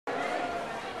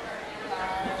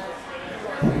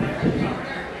Good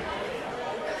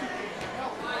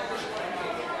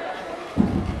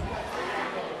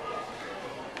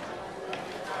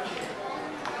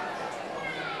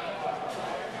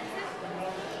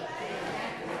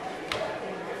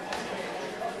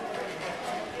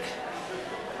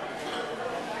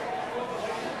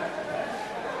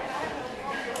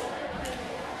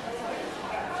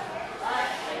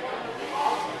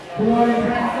morning,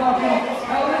 PENNSAUKEN.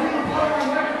 Now listen to part of my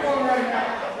microphone right now.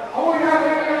 I want you to have a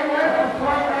away from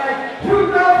Fight Night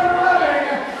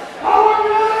 2011. I want you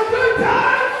to have a good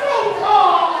time, so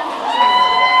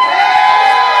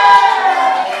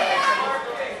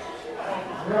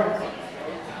right.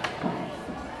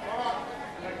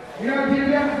 You know,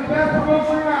 DWF is the best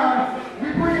promotion around. We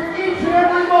bring it each and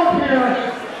every month here.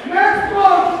 Next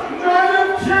month, Night of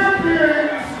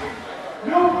Champions,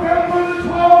 November the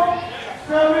 12th.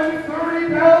 7:30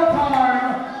 bell time.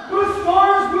 The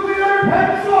stars will be at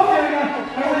PENNSAUKEN,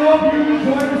 and we hope you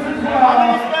join us as well.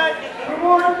 For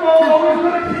more info, always go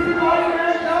to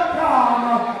keepingmyman.com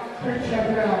and check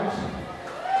it out.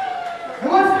 And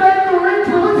let's thank the ring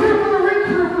crew. Let's hear it for the ring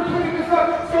crew for putting this up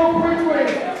so quickly.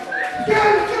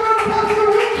 Guys, give it up for the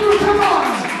ring crew. Come on.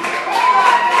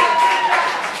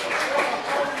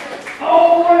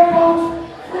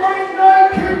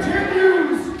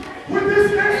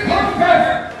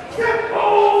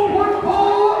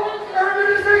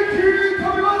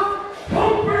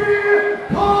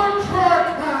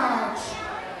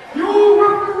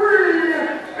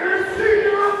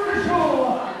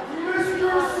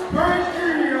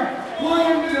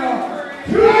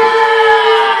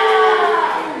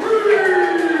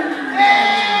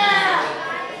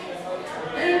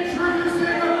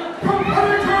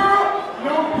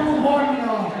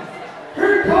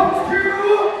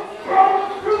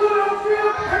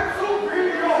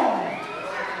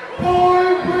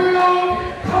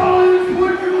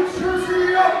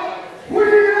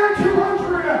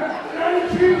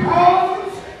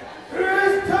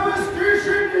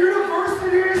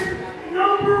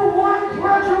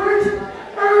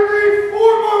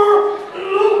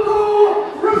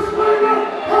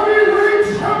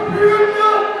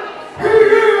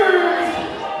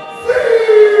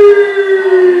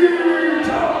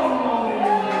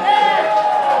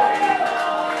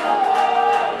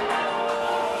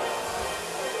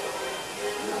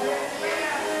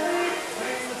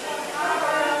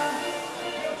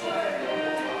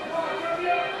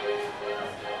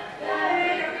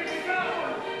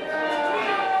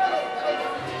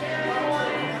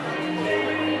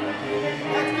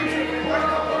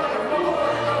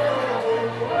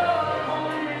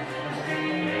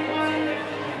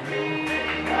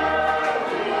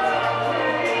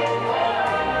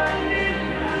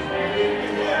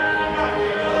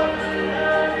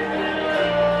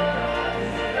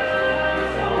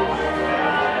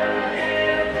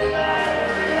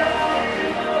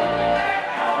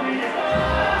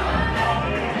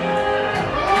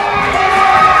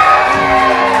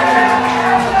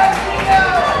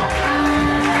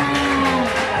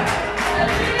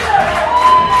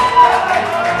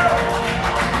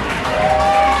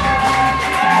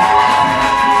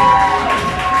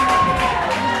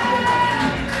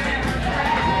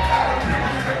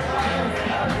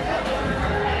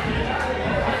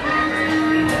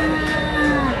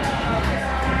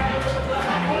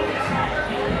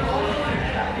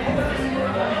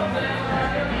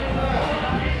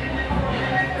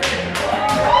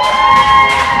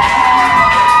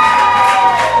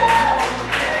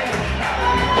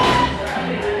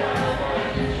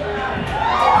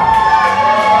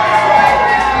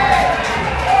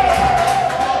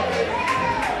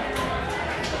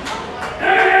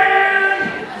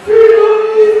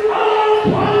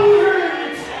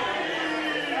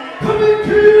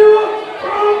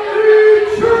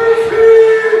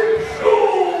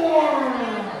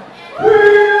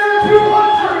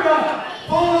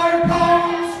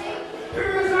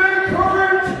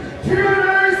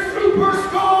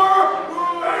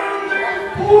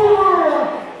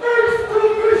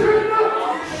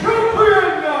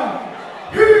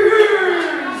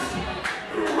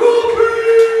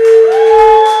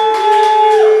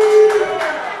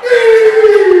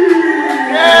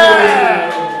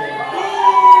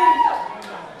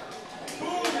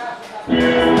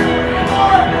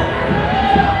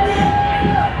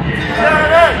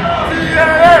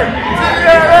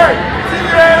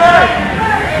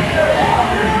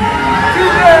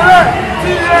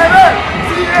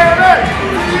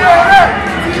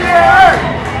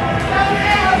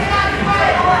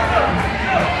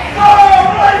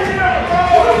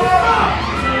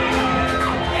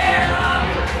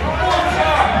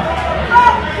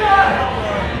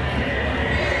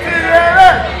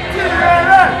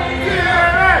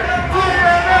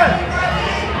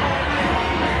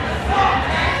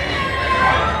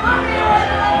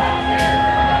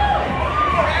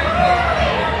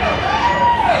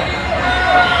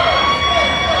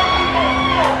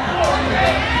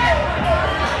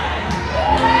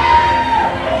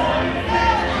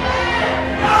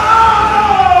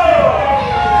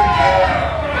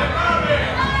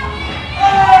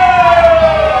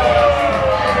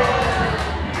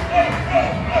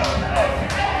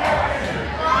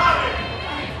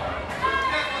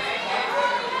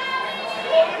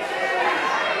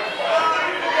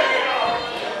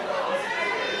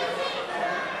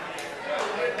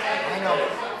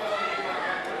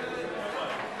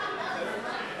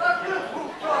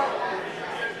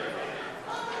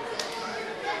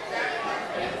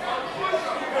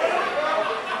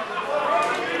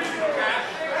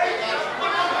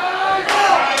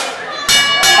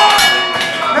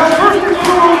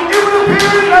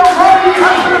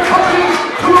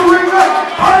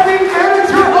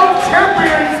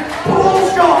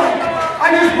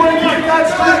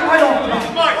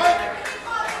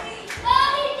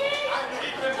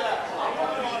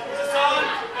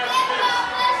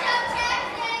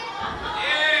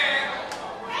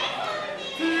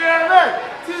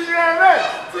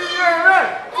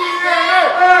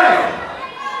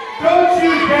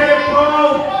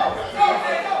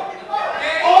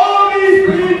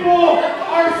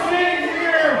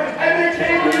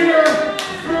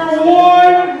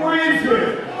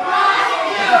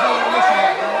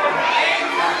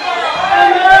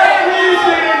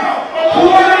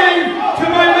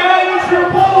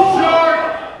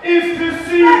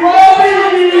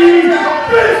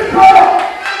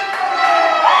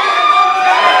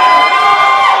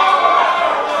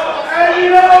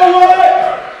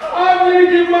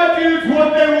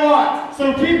 So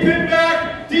keep it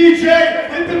back. DJ,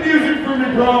 hit the music for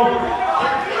me, bro.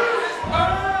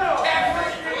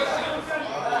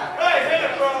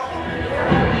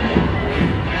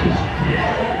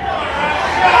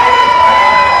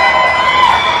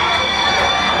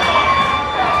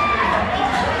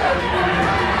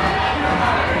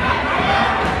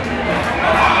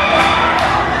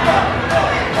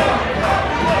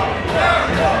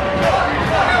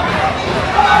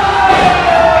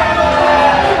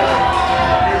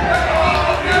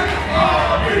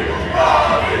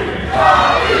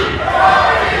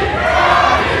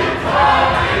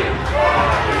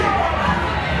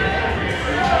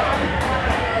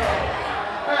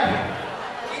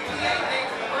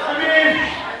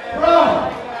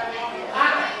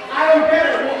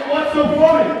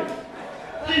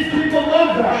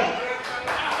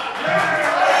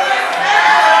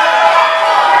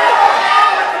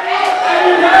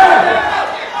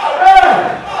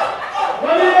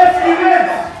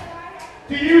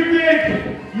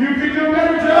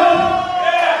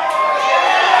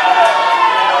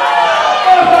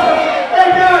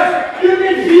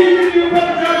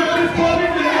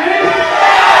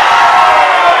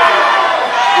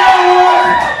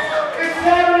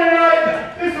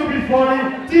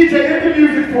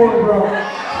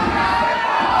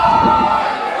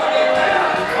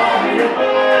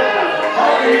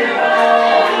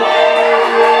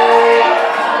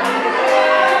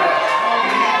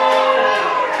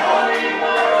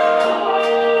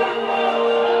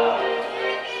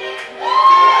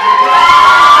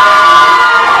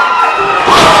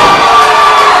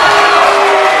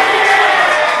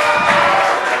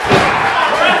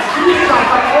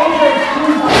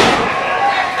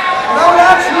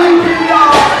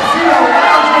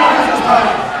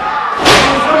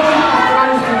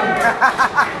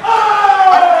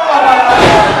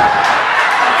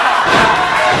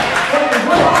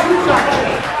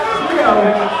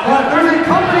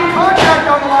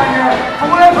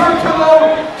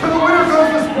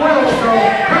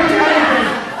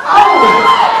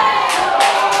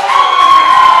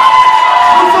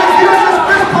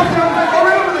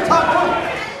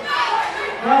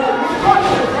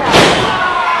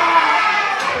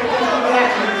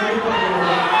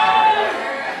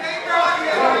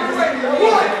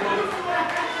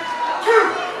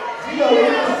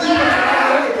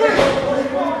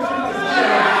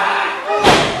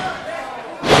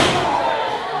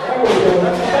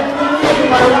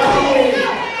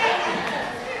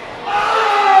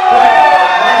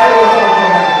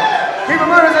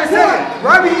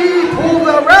 ROBBIE pulled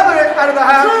the rabbit out of the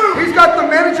hat. He's got the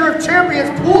manager of champions,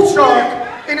 Pool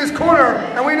Shark, in his corner,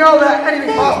 and we know that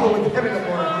anything's possible with him in the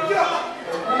corner.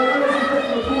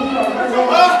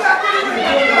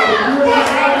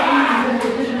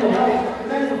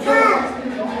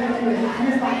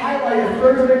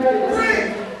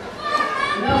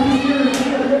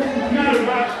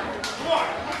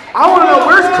 I want to know,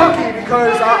 where's Cookie?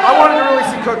 Because I wanted to really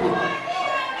see Cookie.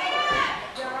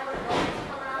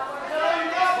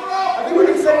 I think we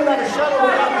can say without a shadow of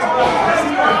a doubt, this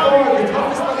is by far the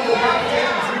toughest level of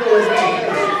competition ZITO has ever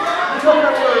faced. We're talking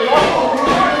about where LOCO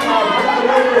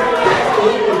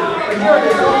but here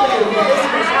they're talking about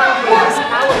this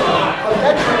caliber, a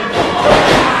veteran,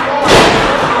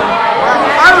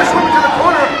 Irish woman to the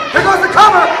corner. Here goes the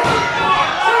cover.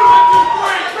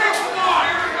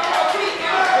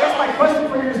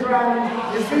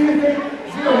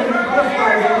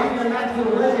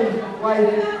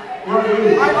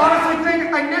 I honestly think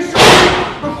initially,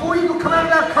 before you come out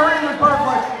of that curtain with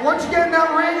butterflies, once you get in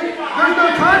that ring, there's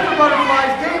no time for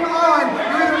butterflies. Game on.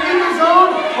 You're either in the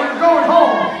zone or you're going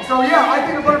home. So yeah, I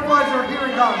think the butterflies are here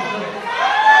and gone.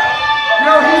 You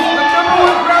know, he's the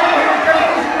 #1 graduate here at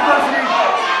Pennsauken University.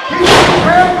 He's been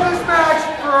prepared for this match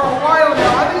for a while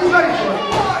now. I think he's ready for it.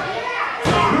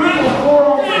 Beautiful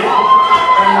forearm drop.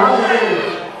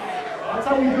 That's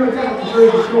how we do it down at the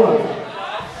Jersey Shore.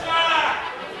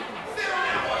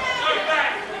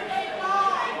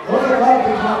 Those are a lot of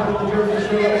big times at the Jersey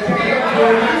Shore. This is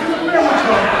a family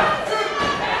show.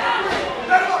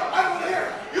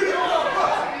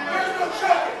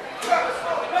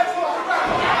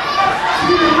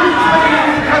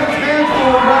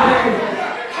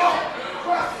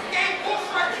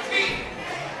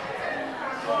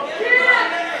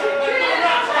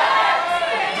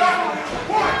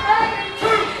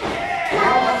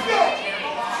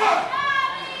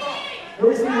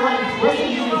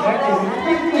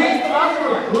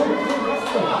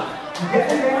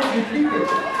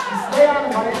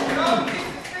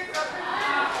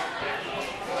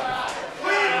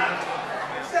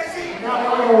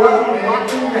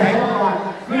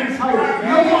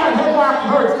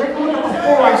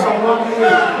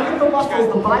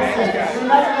 biceps. So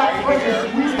imagine that pressure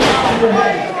squeezing out of your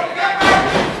head.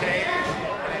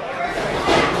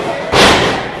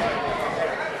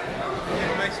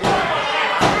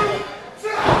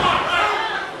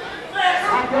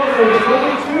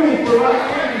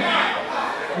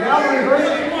 Now reverse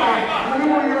the impact,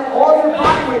 maneuvering all your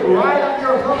body weight right on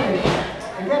your opponent.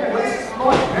 Again, a nice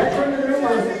small veteran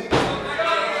maneuver.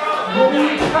 You'll be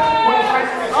expected when it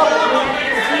starts up to the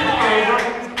next power.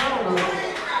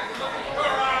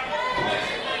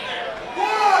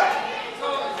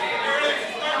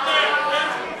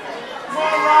 Come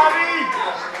on, Robbie!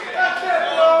 That's it,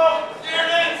 bro!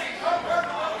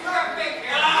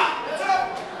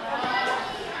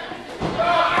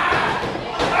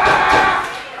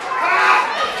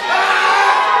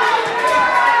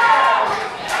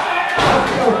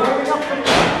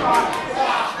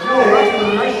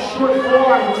 Nice short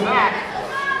forearm in the back.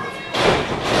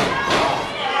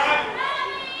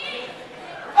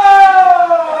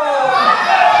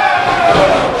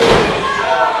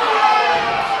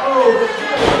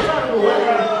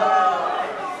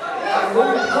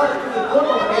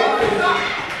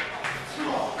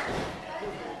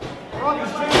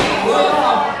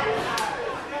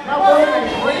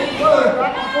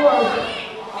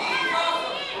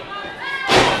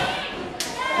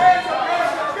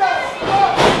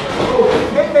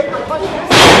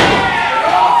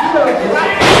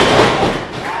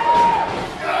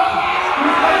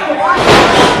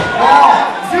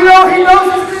 ZITO, he knows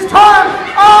this is his time!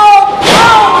 Oh,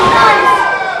 nice!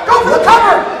 Go for the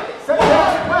cover! Set the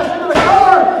press into the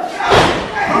cover!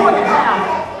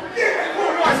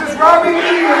 2.5. This is Robbie E.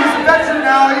 He's a veteran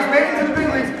now. He's making it to the big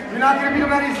leagues. You're not going to beat him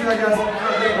that easy, I guess. I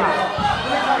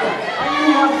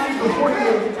knew Robbie before he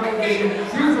was in television.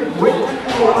 He was a great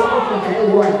technical wrestler from day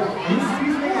one. He's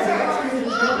seasoning as an ex-division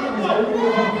champion. He's only going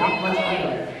to come that much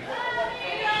better.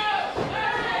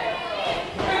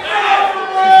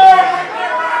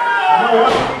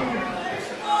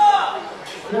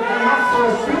 Set them up for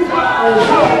a super.